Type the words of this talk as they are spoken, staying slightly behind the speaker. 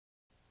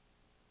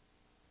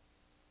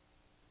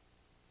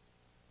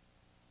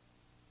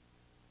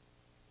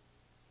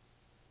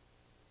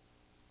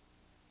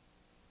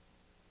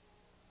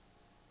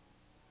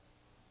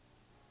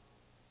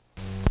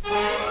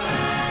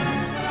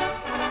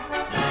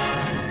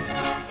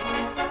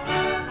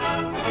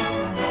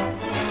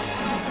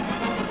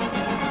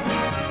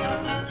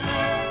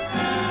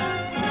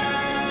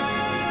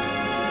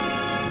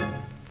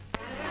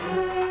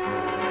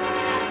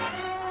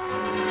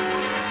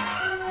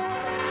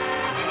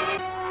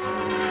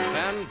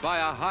Ignited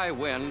by a high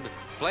wind,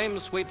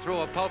 flames sweep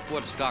through a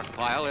pulpwood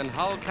stockpile in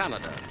Hull,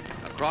 Canada,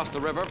 across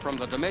the river from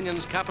the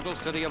Dominion's capital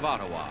city of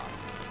Ottawa.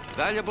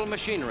 Valuable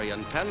machinery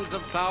and tens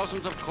of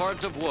thousands of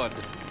cords of wood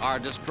are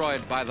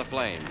destroyed by the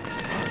flame.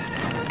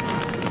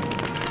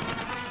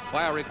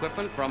 Fire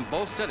equipment from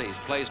both cities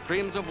plays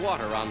streams of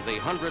water on the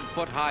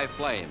 100-foot-high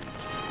flames.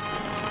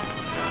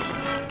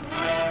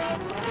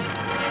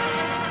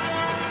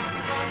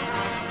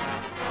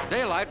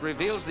 Daylight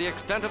reveals the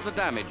extent of the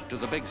damage to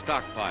the big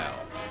stockpile.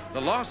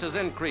 The loss is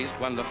increased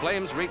when the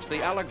flames reach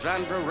the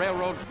Alexander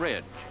Railroad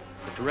Bridge.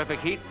 The terrific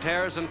heat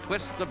tears and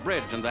twists the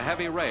bridge and the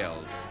heavy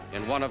rails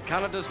in one of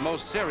Canada's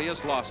most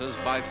serious losses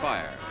by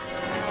fire.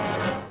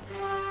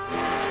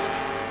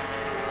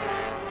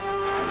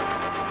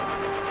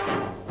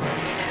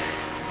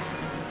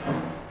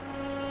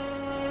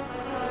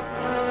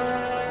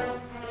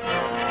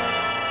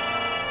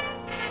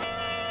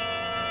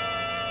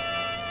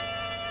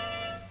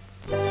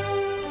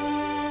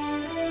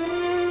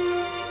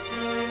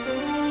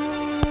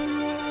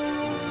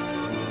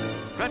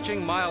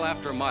 Stretching mile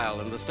after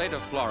mile in the state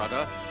of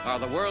Florida are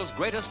the world's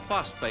greatest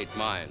phosphate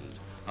mines,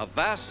 a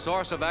vast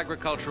source of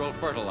agricultural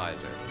fertilizer.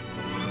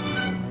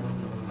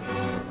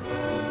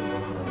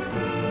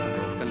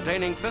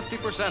 Containing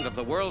 50% of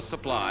the world's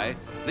supply,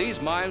 these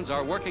mines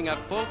are working at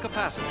full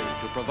capacity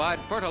to provide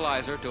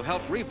fertilizer to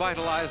help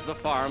revitalize the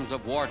farms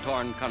of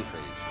war-torn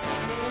countries.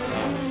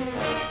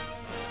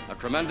 A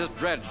tremendous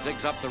dredge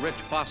digs up the rich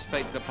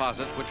phosphate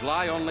deposits which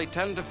lie only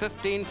 10 to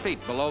 15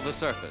 feet below the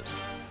surface.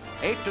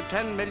 8 to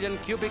 10 million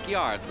cubic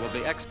yards will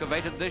be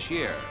excavated this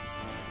year.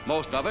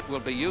 Most of it will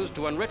be used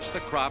to enrich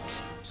the crops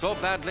so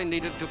badly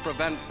needed to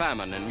prevent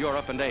famine in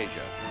Europe and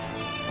Asia.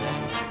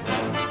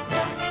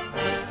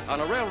 On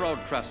a railroad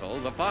trestle,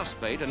 the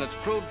phosphate in its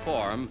crude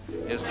form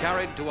is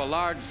carried to a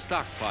large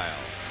stockpile.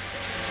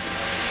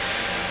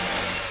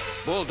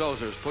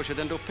 Bulldozers push it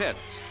into pits,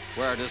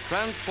 where it is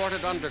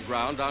transported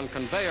underground on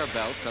conveyor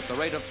belts at the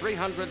rate of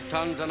 300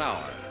 tons an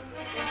hour.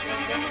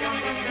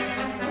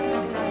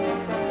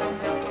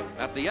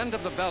 At the end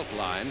of the belt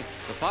line,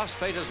 the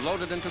phosphate is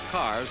loaded into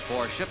cars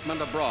for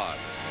shipment abroad.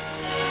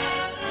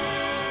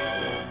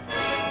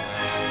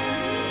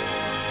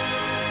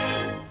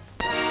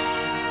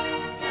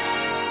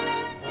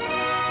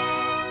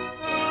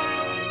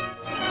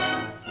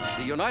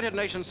 The United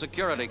Nations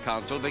Security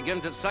Council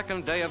begins its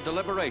second day of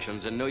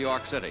deliberations in New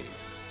York City.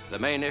 The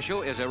main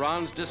issue is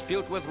Iran's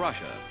dispute with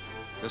Russia.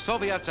 The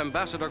Soviet's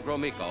Ambassador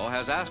Gromyko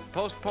has asked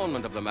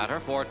postponement of the matter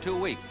for 2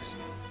 weeks.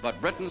 But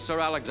Britain's Sir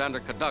Alexander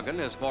Cadogan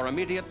is for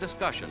immediate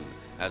discussion,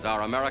 as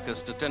are America's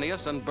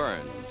Stettinius and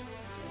Byrnes.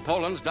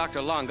 Poland's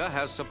Dr. Lange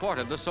has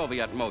supported the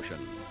Soviet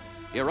motion.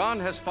 Iran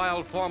has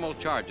filed formal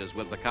charges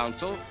with the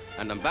Council,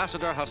 and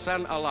Ambassador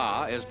Hussein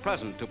Ala is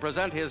present to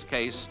present his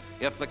case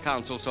if the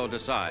Council so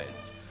decides.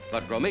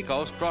 But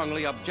Gromyko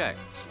strongly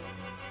objects.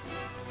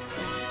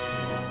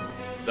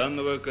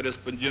 Данного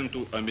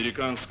корреспонденту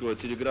американского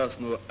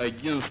телеграфного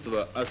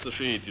агентства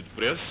Associated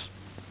Press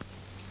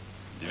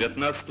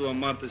 19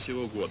 марта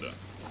сего года.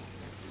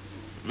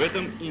 В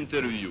этом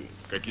интервью,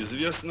 как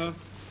известно,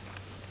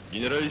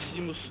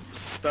 генералиссимус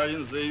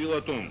Сталин заявил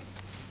о том,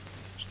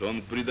 что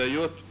он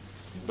придает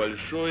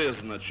большое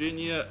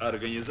значение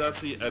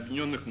Организации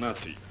Объединенных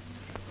Наций,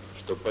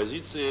 что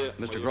позиция...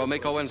 Mr.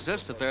 Gromyko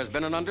insists that there has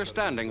been an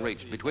understanding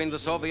reached between the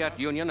Soviet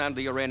Union and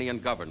the Iranian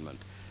government.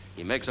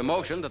 He makes a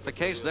motion that the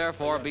case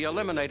therefore be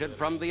eliminated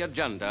from the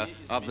agenda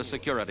of the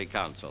Security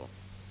Council.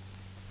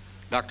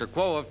 Dr.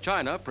 Kuo of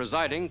China,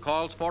 presiding,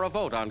 calls for a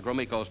vote on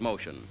Gromyko's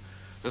motion.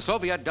 The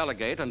Soviet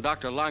delegate and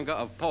Dr. Lange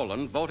of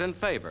Poland vote in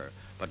favor,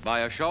 but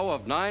by a show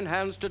of 9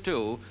 hands to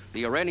 2,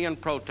 the Iranian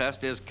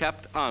protest is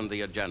kept on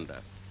the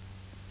agenda.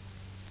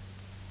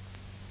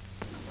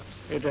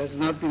 It has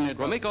not been...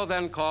 Gromyko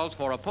then calls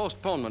for a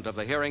postponement of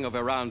the hearing of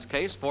Iran's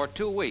case for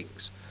 2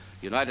 weeks.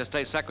 United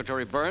States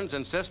Secretary Byrnes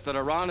insists that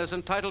Iran is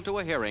entitled to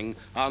a hearing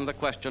on the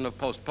question of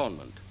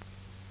postponement.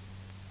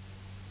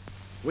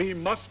 We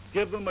must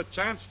give them a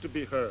chance to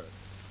be heard.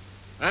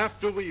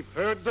 After we've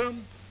heard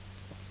them,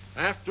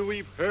 after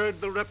we've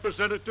heard the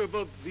representative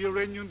of the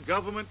Iranian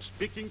government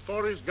speaking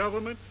for his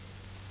government,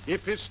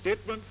 if his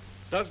statement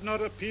does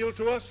not appeal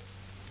to us,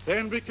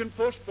 then we can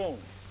postpone.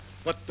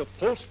 But to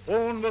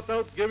postpone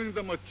without giving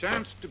them a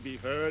chance to be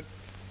heard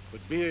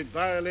would be a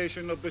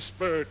violation of the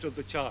spirit of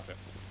the Charter.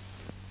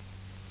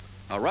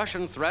 A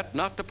Russian threat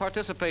not to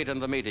participate in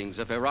the meetings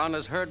if Iran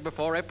is heard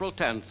before April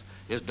 10th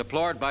is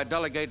deplored by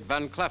Delegate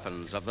van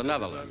Kleffens of the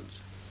Netherlands.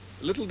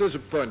 A little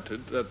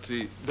disappointed that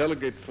the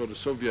delegate for the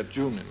Soviet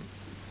Union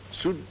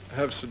should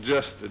have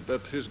suggested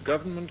that his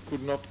government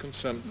could not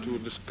consent to a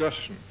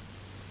discussion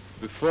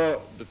before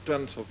the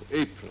 10th of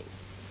April.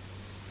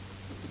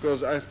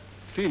 Because I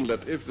feel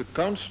that if the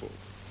Council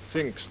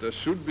thinks there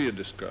should be a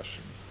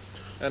discussion,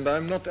 and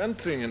I'm not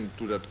entering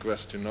into that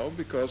question now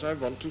because I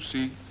want to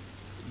see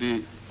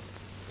the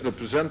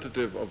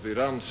representative of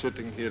Iran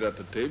sitting here at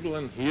the table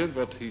and hear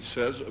what he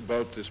says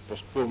about this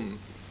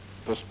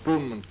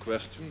postponement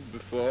question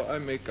before I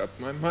make up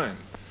my mind.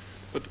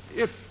 But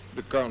if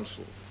the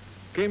Council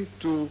came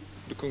to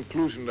the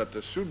conclusion that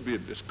there should be a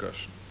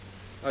discussion,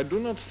 I do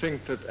not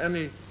think that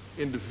any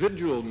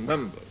individual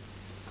member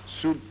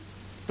should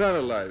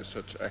paralyze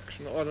such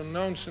action or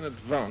announce in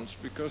advance,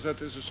 because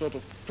that is a sort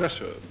of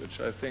pressure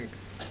which I think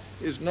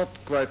is not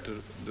quite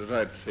the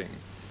right thing,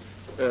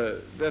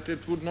 that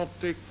it would not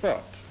take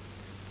part.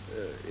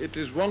 It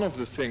is one of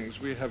the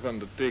things we have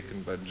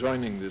undertaken by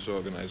joining this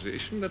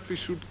organization, that we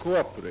should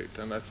cooperate,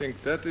 and I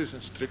think that is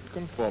in strict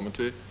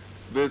conformity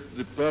with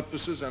the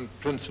purposes and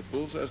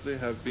principles as they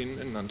have been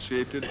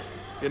enunciated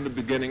in the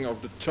beginning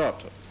of the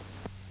Charter.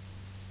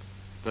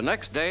 The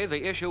next day,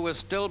 the issue is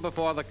still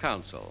before the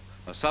Council,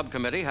 a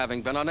subcommittee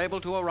having been unable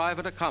to arrive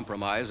at a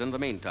compromise in the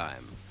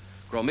meantime.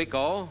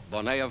 Gromyko,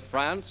 Bonnet of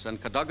France,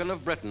 and Cadogan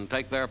of Britain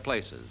take their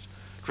places.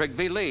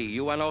 Trygve Lie,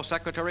 UNO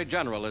Secretary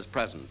General, is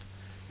present.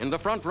 In the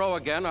front row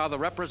again are the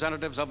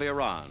representatives of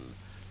Iran.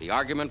 The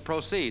argument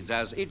proceeds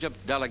as Egypt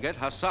delegate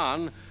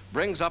Hassan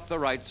brings up the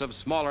rights of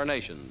smaller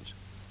nations.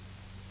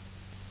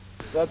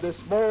 That the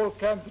small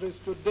countries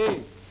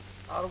today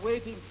are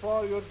waiting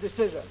for your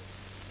decision,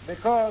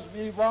 because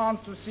we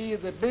want to see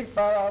the big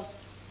powers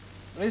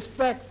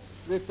respect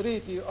the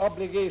treaty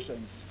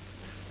obligations.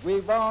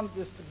 We want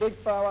the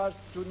big powers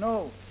to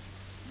know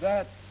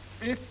that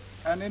if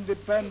an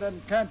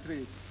independent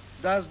country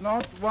does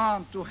not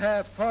want to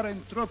have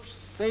foreign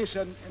troops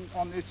stationed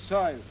on its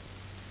soil,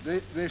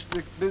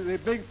 the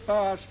big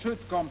powers should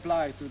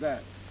comply to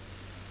that.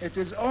 It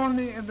is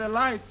only in the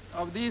light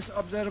of these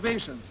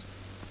observations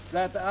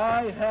that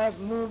I have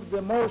moved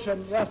the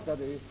motion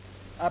yesterday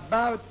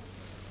about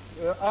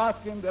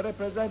asking the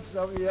representatives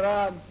of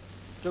Iran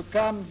to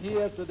come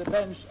here to the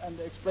bench and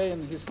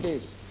explain his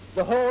case.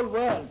 The whole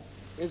world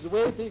is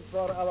waiting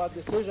for our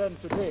decision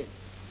today.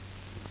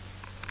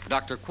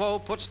 Dr. Quo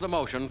puts the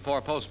motion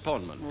for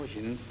postponement.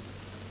 Motion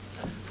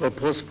for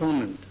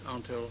postponement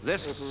until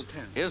This April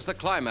 10th is the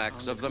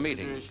climax of the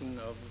meeting. Consideration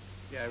of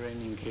the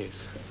Iranian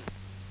case.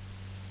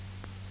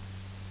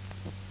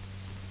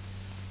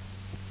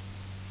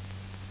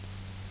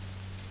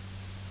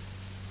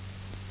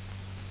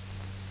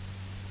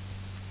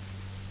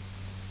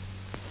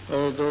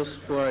 All those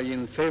who are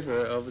in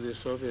favor of the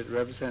Soviet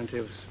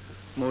representatives'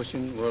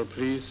 motion will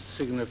please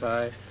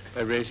signify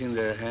by raising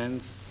their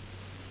hands.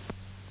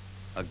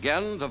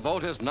 Again, the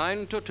vote is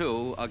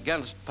 9-2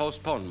 against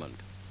postponement.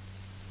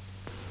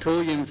 2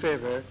 in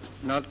favor,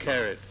 not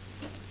carried.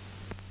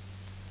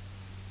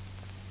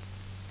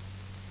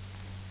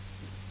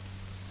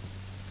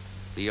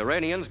 The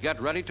Iranians get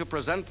ready to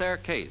present their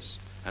case,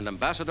 and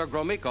Ambassador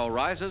Gromyko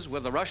rises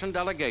with the Russian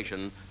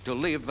delegation to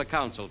leave the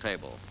council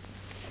table.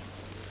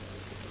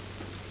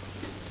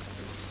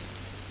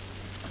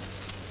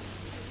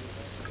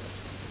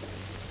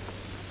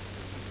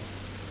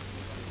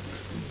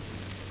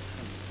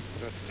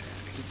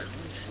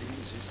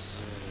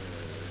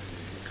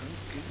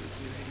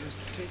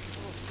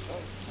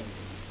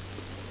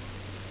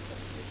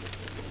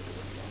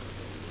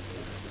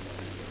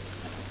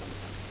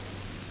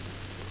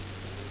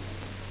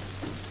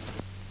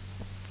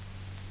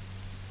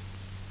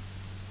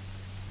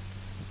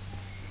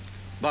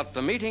 But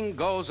the meeting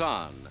goes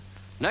on.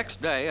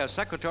 Next day, as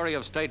Secretary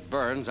of State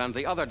Byrnes and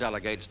the other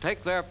delegates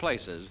take their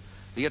places,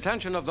 the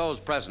attention of those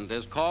present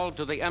is called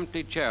to the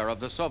empty chair of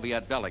the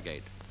Soviet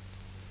delegate.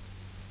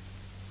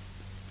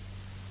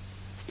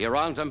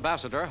 Iran's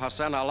ambassador,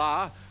 Hussein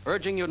Ala,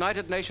 urging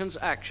United Nations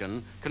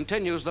action,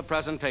 continues the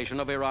presentation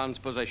of Iran's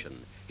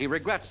position. He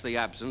regrets the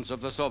absence of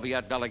the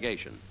Soviet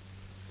delegation.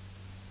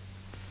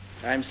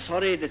 I'm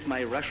sorry that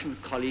my Russian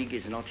colleague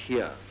is not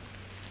here,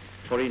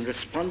 for in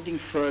responding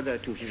further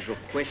to his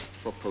request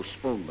for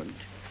postponement,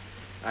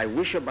 I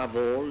wish above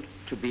all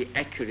to be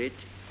accurate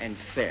and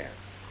fair.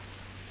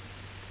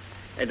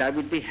 And I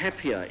would be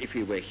happier if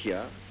he were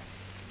here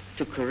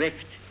to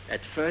correct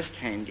at first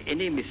hand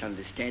any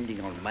misunderstanding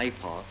on my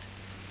part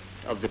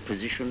of the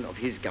position of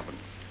his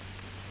government.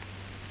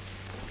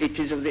 It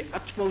is of the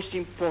utmost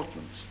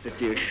importance that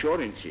the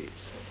assurances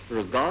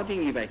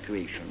regarding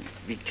evacuation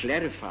be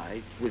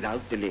clarified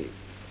without delay.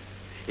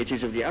 It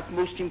is of the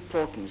utmost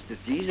importance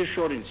that these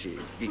assurances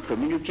be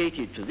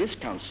communicated to this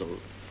Council,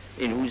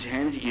 in whose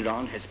hands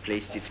Iran has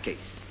placed its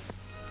case.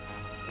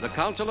 The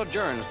Council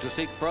adjourns to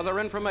seek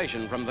further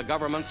information from the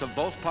governments of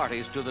both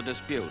parties to the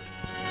dispute.